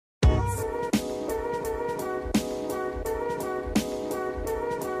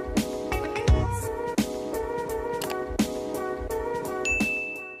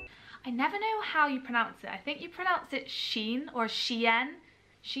how you pronounce it. I think you pronounce it Shein or Shein.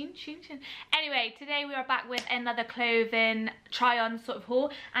 Shein. Anyway, today we are back with another clothing try on sort of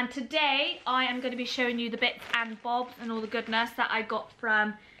haul, and today I am going to be showing you the bits and bobs and all the goodness that I got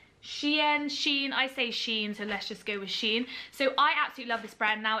from Shein. I say Shein, so let's just go with Shein. So I absolutely love this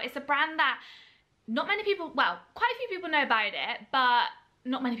brand. Now, it's a brand that not many people, well, quite a few people know about it, but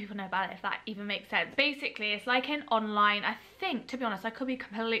not many people know about it, if that even makes sense. Basically, it's like an online, I think, to be honest, I could be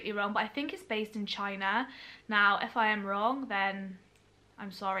completely wrong, but I think it's based in China. Now, if I am wrong, then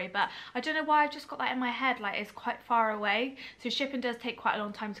I'm sorry, but I don't know why I've just got that in my head, like it's quite far away, so shipping does take quite a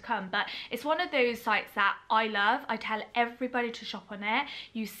long time to come. But it's one of those sites that I love. I tell everybody to shop on it.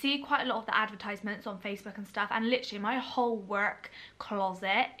 You see quite a lot of the advertisements on Facebook and stuff, and literally my whole work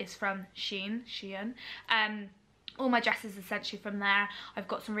closet is from Shein. All my dresses essentially from there. I've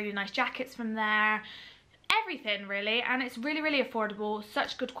got some really nice jackets from there, everything really, and it's really affordable,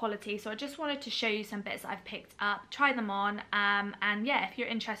 such good quality. So I just wanted to show you some bits that I've picked up, try them on, and yeah, if you're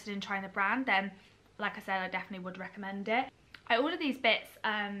interested in trying the brand, then like I said, I definitely would recommend it. I ordered these bits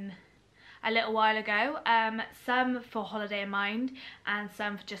a little while ago, some for holiday in mind and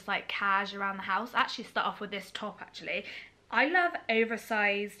some for just like cash around the house. I actually start off with this top. Actually, I love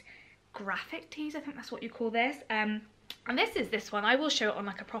oversized graphic tees, I think that's what you call this, and this is this one. I will show it on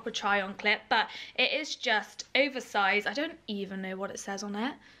like a proper try on clip, but it is just oversized. I don't even know what it says on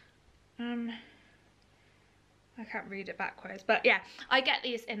it. I can't read it backwards, but yeah, I get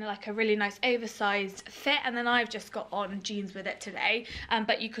these in like a really nice oversized fit, and then I've just got on jeans with it today,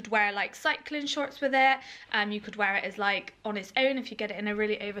 but you could wear like cycling shorts with it, you could wear it as like on its own if you get it in a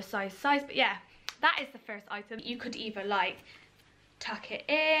really oversized size. But yeah, that is the first item. You could either like tuck it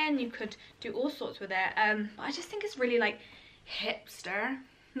in, you could do all sorts with it. I just think it's really like hipster,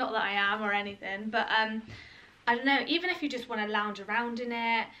 not that I am or anything, but I don't know, even if you just want to lounge around in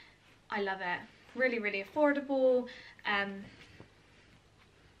it, I love it. Really affordable.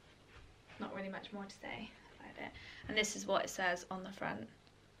 Not really much more to say about it, and this is what it says on the front.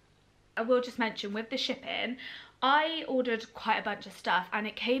 I will just mention, with the shipping, I ordered quite a bunch of stuff and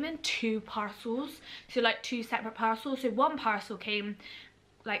it came in 2 parcels, so like 2 separate parcels. So one parcel came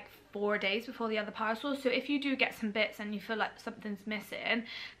like 4 days before the other parcel. So if you do get some bits and you feel like something's missing,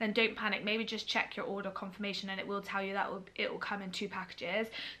 then don't panic. Maybe just check your order confirmation and it will tell you that it will come in 2 packages.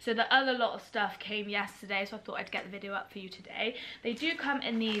 So the other lot of stuff came yesterday, so I thought I'd get the video up for you today. They do come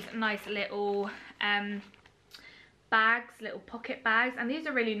in these nice little bags, little pocket bags, and these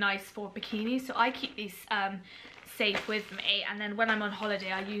are really nice for bikinis. So I keep these safe with me, and then when I'm on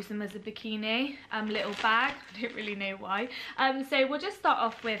holiday I use them as a bikini little bag. I don't really know why. So we'll just start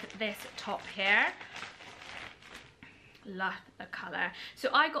off with this top here. Love the colour. So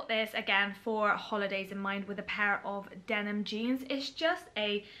I got this again for holidays in mind, with a pair of denim jeans. It's just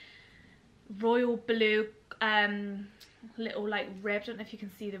a royal blue little like rib, don't know if you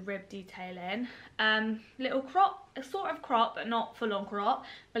can see the rib detailing, little crop, a sort of crop but not full on crop,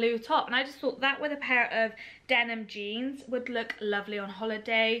 blue top, and I just thought that with a pair of denim jeans would look lovely on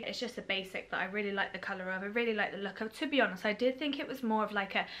holiday. It's just a basic that I really like the colour of, I really like the look of. To be honest, I did think it was more of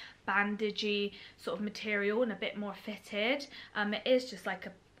like a bandagey sort of material and a bit more fitted. It is just like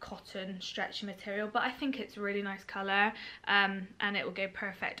a cotton stretchy material, but I think it's a really nice colour, and it will go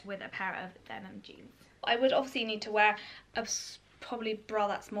perfect with a pair of denim jeans. I would obviously need to wear a probably bra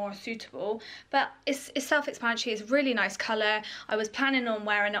that's more suitable, but it's self-explanatory. It's a really nice colour. I was planning on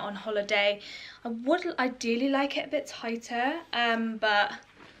wearing it on holiday. I would ideally like it a bit tighter, but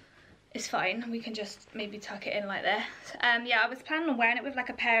it's fine. We can just maybe tuck it in like this. Yeah, I was planning on wearing it with like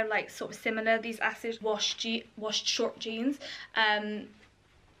a pair of like sort of similar, these acid washed short jeans.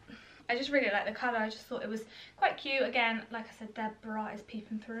 I just really like the colour. I just thought it was quite cute. Again, like I said, Deb bra is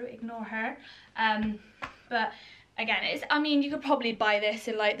peeping through, ignore her. But again, it's, I mean, you could probably buy this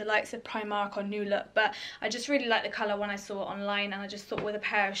in like the likes of Primark or New Look, but I just really like the colour when I saw it online, and I just thought with a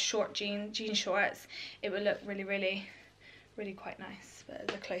pair of short jean shorts it would look really quite nice. But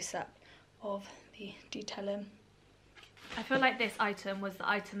as a close-up of the detailing, I feel like this item was the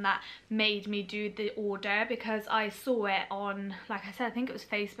item that made me do the order, because I saw it on, like I said, I think it was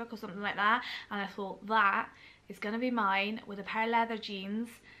Facebook or something like that, and I thought that is going to be mine with a pair of leather jeans.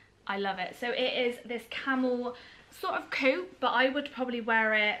 I love it. So it is this camel sort of coat, but I would probably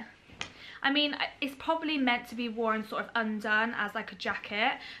wear it, I mean, it's probably meant to be worn sort of undone as like a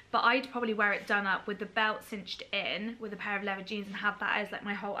jacket, but I'd probably wear it done up with the belt cinched in with a pair of leather jeans and have that as like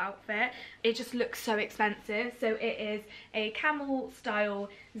my whole outfit. It just looks so expensive. So it is a camel style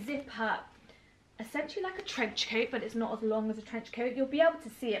zip up, essentially like a trench coat, but it's not as long as a trench coat. You'll be able to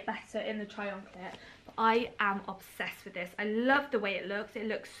see it better in the try on clip, but I am obsessed with this. I love the way it looks. It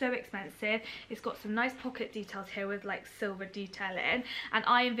looks so expensive. It's got some nice pocket details here with like silver detailing, and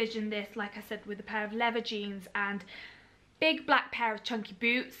I envision this, like I said, with a pair of leather jeans and big black pair of chunky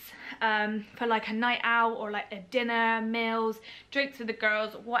boots for like a night out or like a dinner, meals, drinks with the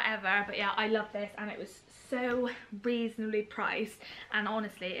girls, whatever. But yeah, I love this, and it was so reasonably priced, and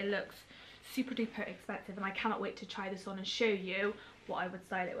honestly it looks super duper expensive, and I cannot wait to try this on and show you what I would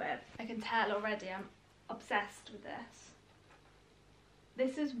style it with. I can tell already I'm obsessed with this.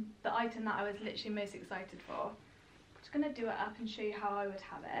 This is the item that I was literally most excited for. I'm just gonna do it up and show you how I would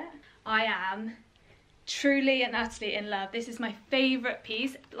have it. I am truly and utterly in love. This is my favorite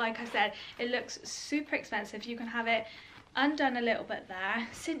piece. Like I said, it looks super expensive. You can have it undone a little bit there,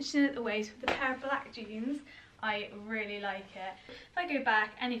 cinched in at the waist with a pair of black jeans. I really like it. If I go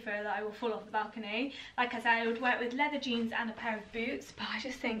back any further, I will fall off the balcony. Like I said, I would wear it with leather jeans and a pair of boots, but I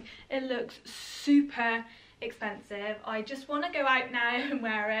just think it looks super expensive. I just want to go out now and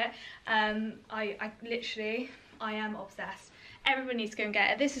wear it. I literally, I am obsessed. Everyone needs to go and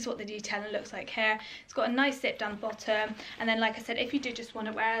get it. This is what the detailing looks like here. It's got a nice zip down the bottom, and then like I said, if you do just want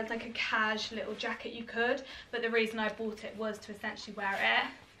to wear like a cash little jacket, you could, but the reason I bought it was to essentially wear it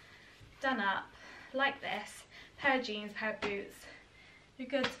done up like this, pair of jeans, pair of boots, you're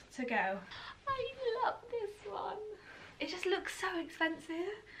good to go. I love this one. It just looks so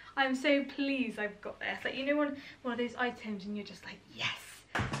expensive. I'm so pleased I've got this. Like, you know, one of those items and you're just like, yes.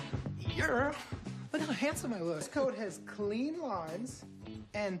 Yeah. Look how handsome I look. This coat has clean lines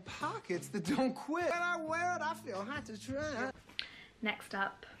and pockets that don't quit. When I wear it, I feel hot to try. Next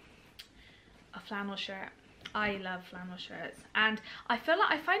up, a flannel shirt. I love flannel shirts, and I feel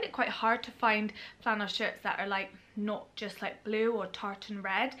like I find it quite hard to find flannel shirts that are like not just like blue or tartan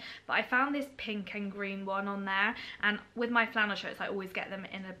red, but I found this pink and green one on there, and with my flannel shirts I always get them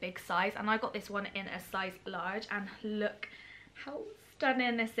in a big size, and I got this one in a size large, and look how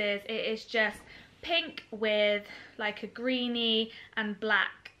stunning this is. It is just pink with like a greeny and black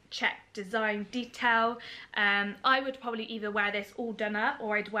check design detail. I would probably either wear this all done up,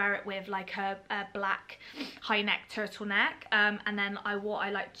 or I'd wear it with like a black high neck turtleneck, and then what I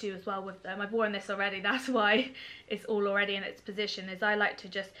like to do as well with them, I've worn this already, that's why it's all already in its position, is I like to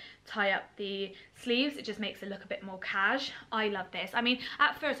just tie up the sleeves. It just makes it look a bit more cash. I love this. I mean,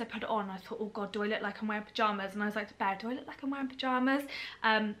 at first I put it on and I thought, oh god, do I look like I'm wearing pajamas? And I was like to Bear, do I look like I'm wearing pajamas?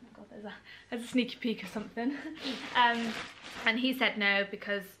 Oh god, there's a sneaky peek or something. And he said no,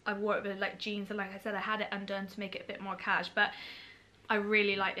 because I wore it with like jeans, and like I said, I had it undone to make it a bit more cash. But I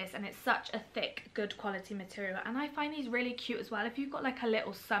really like this, and it's such a thick, good quality material, and I find these really cute as well. If you've got like a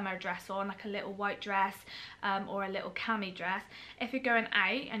little summer dress on, like a little white dress, or a little cami dress, if you're going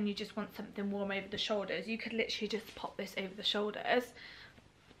out and you just want something warm over the shoulders, you could literally just pop this over the shoulders.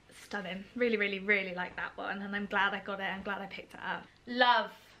 Stunning. Really, really, really like that one, and I'm glad I got it. I'm glad I picked it up.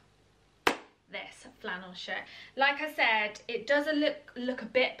 Love this flannel shirt. Like I said, it does look a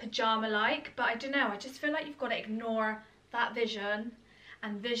bit pajama like, but I don't know, I just feel like you've got to ignore that vision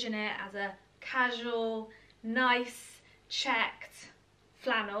and vision it as a casual, nice, checked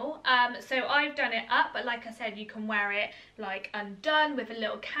flannel. So I've done it up, but like I said, you can wear it like undone with a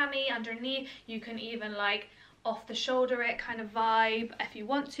little cami underneath. You can even like off the shoulder it kind of vibe if you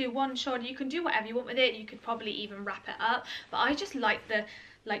want to. One shoulder, you can do whatever you want with it. You could probably even wrap it up, but I just like the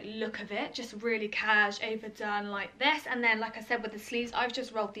look of it, just really cash, overdone like this. And then like I said, with the sleeves, I've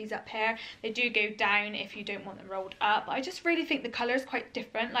just rolled these up here. They do go down if you don't want them rolled up, but I just really think the colour is quite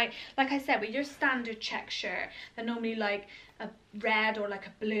different. Like I said, with your standard check shirt, they're normally like a red or like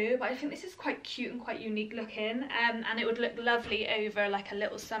a blue, but I think this is quite cute and quite unique looking, and it would look lovely over like a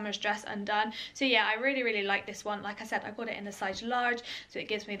little summer's dress undone. So yeah, I really, really like this one. Like I said, I got it in a size large, so it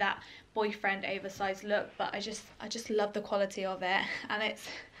gives me that boyfriend oversized look, but I just love the quality of it, and it's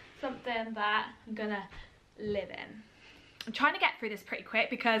something that I'm gonna live in. I'm trying to get through this pretty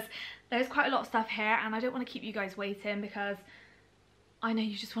quick because there's quite a lot of stuff here, and I don't want to keep you guys waiting, because I know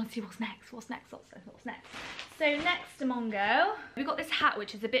you just want to see what's next. What's next? So next to Mongo, we've got this hat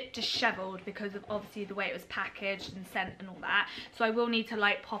which is a bit dishevelled because of obviously the way it was packaged and sent and all that. So I will need to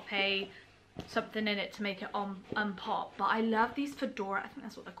like pop something in it to make it unpop. But I love these fedora, I think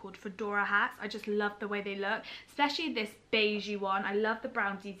that's what they're called, fedora hats. I just love the way they look, especially this beigey one. I love the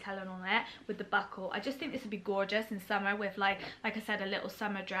brown detailing on it with the buckle. I just think this would be gorgeous in summer with like I said, a little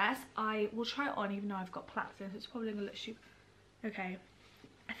summer dress. I will try it on even though I've got plaits in, so it's probably gonna look stupid. Okay,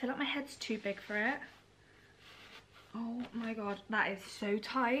 I feel like my head's too big for it. Oh my god, that is so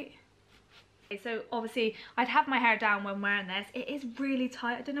tight. Okay, so obviously I'd have my hair down when wearing this. It is really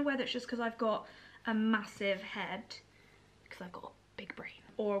tight. I don't know whether it's just because I've got a massive head, because I've got a big brain,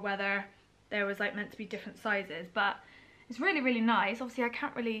 or whether there was like meant to be different sizes, but it's really, really nice.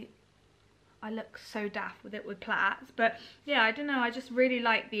 Obviously I look so daft with it with plaits, but yeah, I don't know, I just really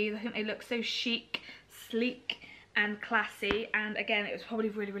like these. I think they look so chic, sleek and classy, and again, it was probably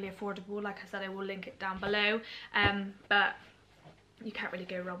really, really affordable. Like I said, I will link it down below, but you can't really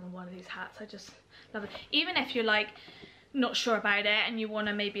go wrong with one of these hats. I just love it. Even if you're like not sure about it and you want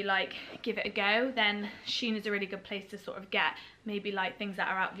to maybe like give it a go, then Shein is a really good place to sort of get maybe like things that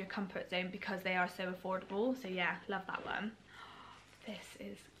are out of your comfort zone, because they are so affordable. So yeah, love that one. This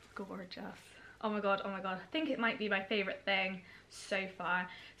is gorgeous. Oh my god, oh my god. I think it might be my favourite thing so far.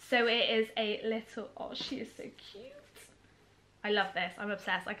 So it is a little, oh, she is so cute. I love this, I'm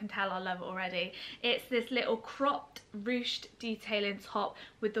obsessed. I can tell I love it already. It's this little cropped ruched detailing top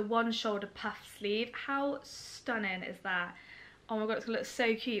with the one shoulder puff sleeve. How stunning is that? Oh my god, it's gonna look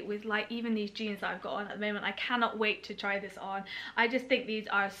so cute with like even these jeans that I've got on at the moment. I cannot wait to try this on. I just think these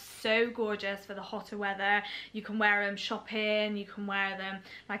are so gorgeous for the hotter weather. You can wear them shopping, you can wear them,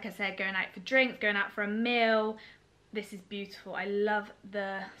 like I said, going out for drinks, going out for a meal. This is beautiful. I love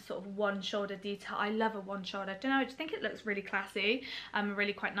the sort of one shoulder detail. I love a one shoulder. I don't know, I just think it looks really classy,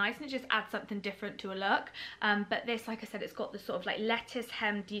 really quite nice, and it just adds something different to a look. But this, like I said, it's got the sort of like lettuce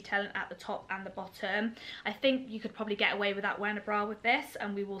hem detailing at the top and the bottom. I think you could probably get away without wearing a bra with this,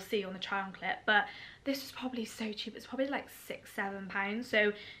 and we will see on the try on clip, but this is probably so cheap. It's probably like £6–7,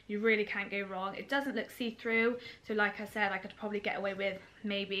 so you really can't go wrong. It doesn't look see-through, so like I said, I could probably get away with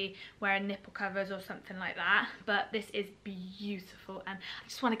maybe wearing nipple covers or something like that, but this is beautiful, and I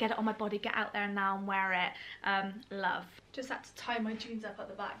just want to get it on my body, get out there now and wear it. Love. Just had to tie my jeans up at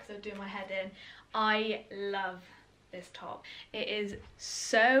the back because I'm doing my head in. I love this top. It is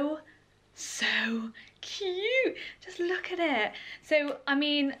so cute. Just look at it. So I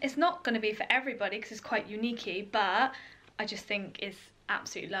mean, it's not going to be for everybody because it's quite unique, but I just think it's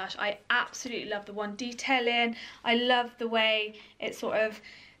absolutely lush. I absolutely love the one detailing. I love the way it sort of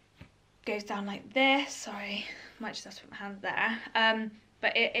goes down like this. Sorry, might just have to put my hand there.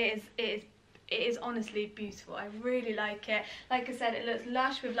 But it is honestly beautiful. I really like it. Like I said, it looks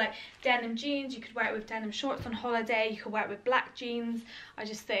lush with like denim jeans. You could wear it with denim shorts on holiday. You could wear it with black jeans. I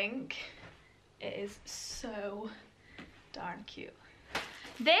just think it is so darn cute.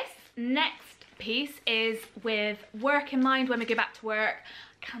 This next piece is with work in mind. When we go back to work,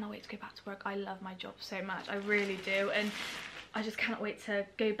 I cannot wait to go back to work. I love my job so much, I really do, and I just cannot wait to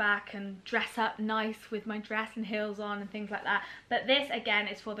go back and dress up nice with my dress and heels on and things like that. But this again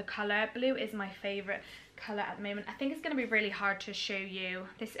is for the colour. Blue is my favourite colour at the moment. I think it's going to be really hard to show you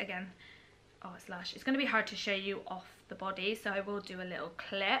this again. Oh, it's lush. It's going to be hard to show you off the body, so I will do a little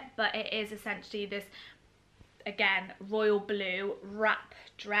clip, but it is essentially this, again, royal blue wrap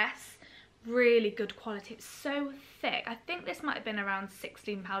dress. Really good quality. It's so thick. I think this might have been around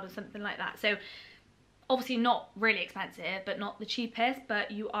 £16 or something like that. So obviously not really expensive, but not the cheapest,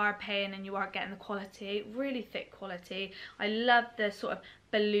 but you are paying and you are getting the quality. Really thick quality. I love the sort of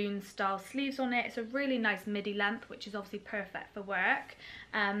balloon style sleeves on it. It's a really nice midi length, which is obviously perfect for work.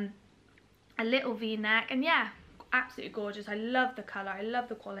 A little v-neck, and yeah, absolutely gorgeous. I love the colour, I love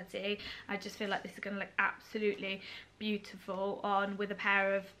the quality. I just feel like this is going to look absolutely beautiful on with a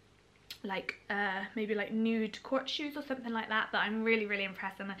pair of like maybe like nude court shoes or something like that. But I'm really, really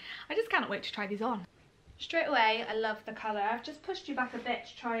impressed, and I just cannot wait to try these on. Straight away, I love the colour. I've just pushed you back a bit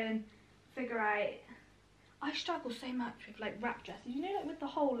to try and figure out. I struggle so much with like wrap dresses, you know, like with the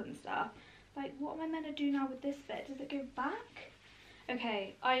hole and stuff. Like, what am I meant to do now with this bit? Does it go back?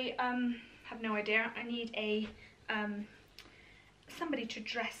 Okay, I have no idea. I need a somebody to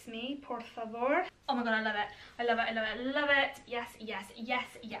dress me, por favor. Oh my god, I love it. I love it, I love it, I love it. Yes, yes, yes,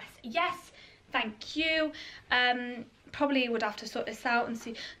 yes, yes. Thank you. Probably would have to sort this out and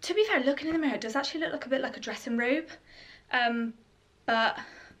see. To be fair, looking in the mirror, it does actually look like a bit like a dressing robe. But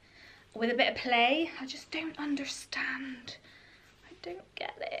with a bit of play, I just don't understand. I don't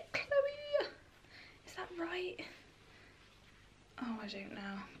get it. Chloe, is that right? Oh, I don't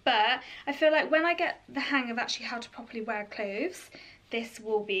know. But I feel like when I get the hang of actually how to properly wear clothes, this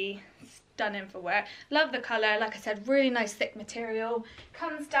will be stunning for work. Love the colour. Like I said, really nice thick material.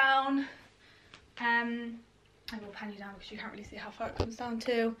 Comes down. I will pan you down because you can't really see how far it comes down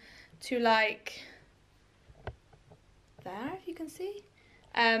to like there, if you can see.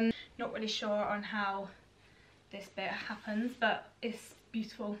 Not really sure on how this bit happens, but it's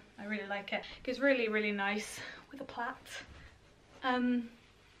beautiful. I really like it. It's really, really nice with a plait.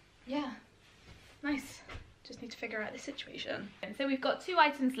 Yeah, nice. Just need to figure out the situation. So we've got 2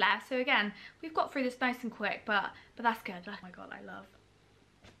 items left. So again, we've got through this nice and quick, but that's good. Oh my god, I love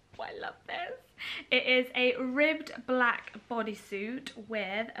this. It is a ribbed black bodysuit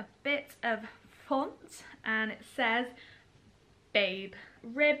with a bit of font, and it says babe.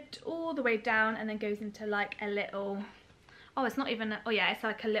 Ribbed all the way down and then goes into like a little, oh it's not even a, oh yeah, it's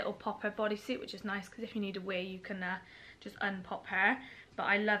like a little popper bodysuit, which is nice because if you need a wee you can just unpop her. But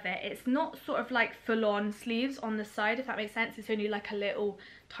I love it. It's not sort of like full-on sleeves on the side, if that makes sense. It's only like a little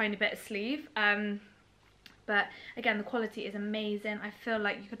tiny bit of sleeve. But again, the quality is amazing. I feel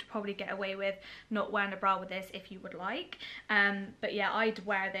like you could probably get away with not wearing a bra with this if you would like. But yeah, I'd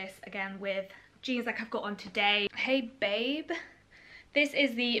wear this again with jeans like I've got on today. Hey babe. This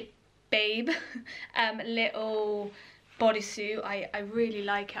is the babe little bodysuit. I really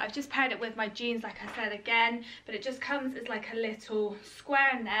like it. I've just paired it with my jeans like I said again, but it just comes as like a little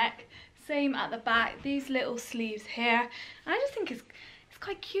square neck, same at the back, these little sleeves here, and I just think it's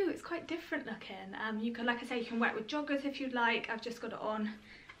quite cute. It's quite different looking. You can, like I say, you can wear it with joggers if you'd like. I've just got it on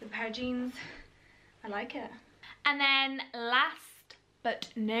with a pair of jeans. I like it. And then last but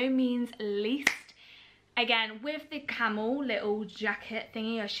no means least, again with the camel little jacket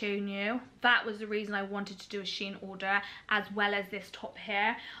thingy I shown you, that was the reason I wanted to do a Shein order, as well as this top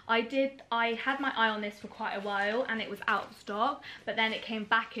here. I had my eye on this for quite a while and it was out of stock, but then it came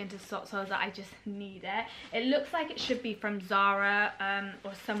back into stock, so I was like, I just need it. It looks like it should be from Zara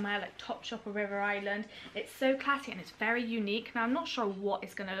or somewhere like Topshop or River Island. It's so classy and it's very unique. Now I'm not sure what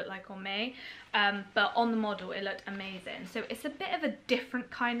it's going to look like on me, but on the model it looked amazing. So it's a bit of a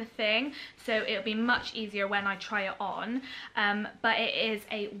different kind of thing, so it'll be much easier when I try it on. But it is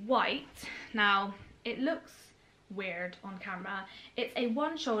a white. Now it looks weird on camera. It's a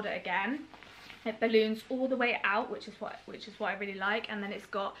one shoulder again. It balloons all the way out, which is what I really like, and then it's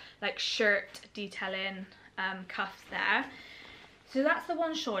got like shirt detailing cuffs there. So that's the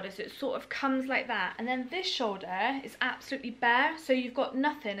one shoulder, so it sort of comes like that. And then this shoulder is absolutely bare, so you've got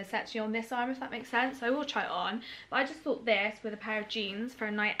nothing essentially on this arm, if that makes sense. So I will try it on, but I just thought this with a pair of jeans for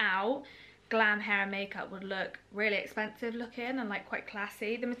a night out, glam hair and makeup would look really expensive looking and like quite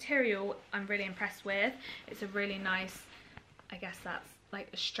classy. The material I'm really impressed with. It's a really nice, I guess that's like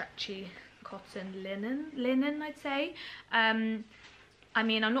a stretchy cotton linen I'd say. I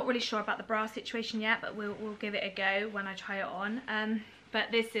mean, I'm not really sure about the bra situation yet, but we'll give it a go when I try it on.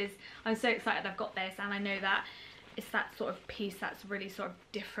 But this is, I'm so excited I've got this, and I know that it's that sort of piece that's really sort of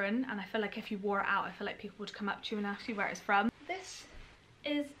different, and I feel like if you wore it out, I feel like people would come up to you and ask you where it's from. This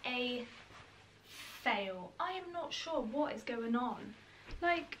is a fail. I am not sure what is going on.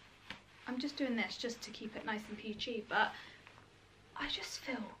 Like, I'm just doing this just to keep it nice and peachy, but I just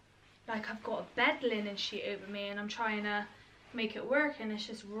feel like I've got a bed linen sheet over me and I'm trying to make it work and it's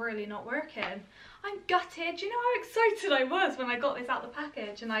just really not working. I'm gutted. You know how excited I was when I got this out the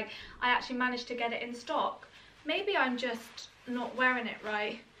package and like I actually managed to get it in stock. Maybe I'm just not wearing it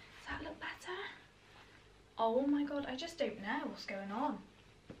right. Does that look better? Oh my god, I just don't know what's going on.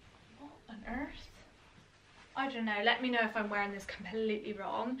 What on earth? I don't know. Let me know if I'm wearing this completely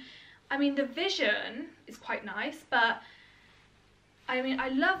wrong. I mean, the vision is quite nice, but I mean, I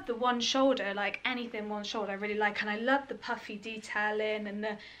love the one shoulder, like anything one shoulder I really like, and I love the puffy detailing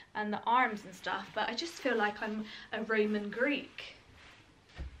and the arms and stuff, but I just feel like I'm a Roman Greek.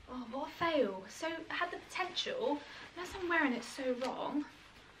 Oh, what a fail. So it had the potential, unless I'm wearing it so wrong.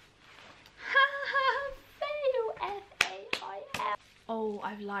 Fail, F-A-I-L. Oh,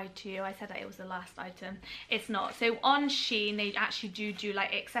 I've lied to you. I said that it was the last item. It's not. So on Shein, they actually do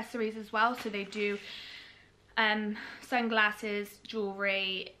like accessories as well. So they do sunglasses,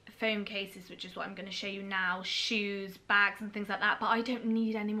 jewelry, phone cases, which is what I'm going to show you now, shoes, bags and things like that, but I don't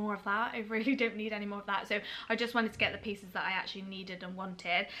need any more of that. I really don't need any more of that, so I just wanted to get the pieces that I actually needed and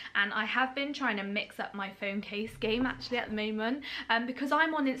wanted. And I have been trying to mix up my phone case game actually at the moment, because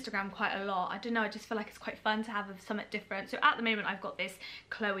I'm on Instagram quite a lot. I don't know, I just feel like it's quite fun to have something different. So at the moment I've got this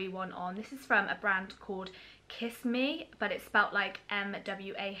Chloe one on. This is from a brand called Kiss Me, but it's spelt like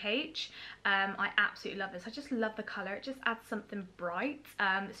M-W-A-H. I absolutely love this. I just love the colour. It just adds something bright.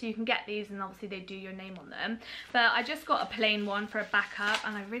 So you can get these and obviously they do your name on them. But I just got a plain one for a backup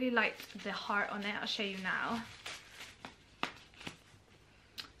and I really liked the heart on it. I'll show you now.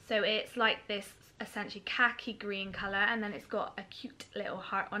 So it's like this essentially khaki green colour, and then it's got a cute little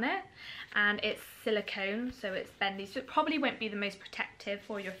heart on it, and it's silicone, so it's bendy, so it probably won't be the most protective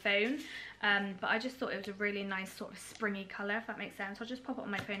for your phone, but I just thought it was a really nice sort of springy colour, if that makes sense. I'll just pop it on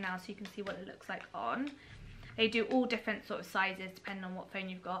my phone now so you can see what it looks like on. They do all different sort of sizes depending on what phone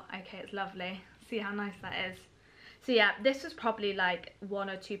you've got. Okay, it's lovely. See how nice that is. So yeah, this was probably like £1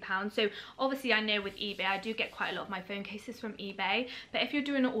 or £2. So obviously I know with eBay, I do get quite a lot of my phone cases from eBay. But if you're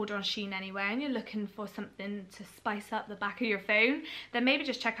doing an order on Shein anywhere and you're looking for something to spice up the back of your phone, then maybe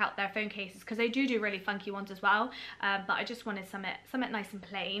just check out their phone cases, because they do really funky ones as well. But I just wanted something nice and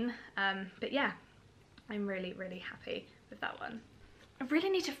plain. But yeah, I'm really happy with that one. I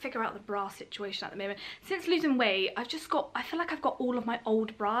really need to figure out the bra situation at the moment. Since losing weight, I feel like I've got all of my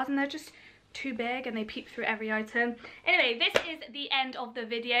old bras and they're just too big and they peep through every item. Anyway, this is the end of the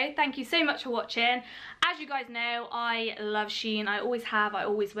video. Thank you so much for watching. As you guys know, I love Shein. I always have, I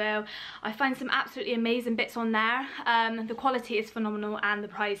always will. I find some absolutely amazing bits on there. The quality is phenomenal and the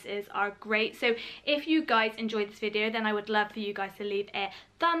prices are great. So if you guys enjoyed this video, then I would love for you guys to leave a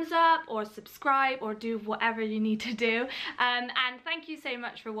thumbs up or subscribe or do whatever you need to do. And thank you so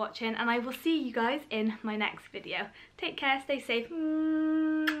much for watching, and I will see you guys in my next video. Take care, stay safe.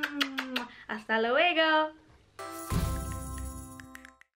 Hasta luego.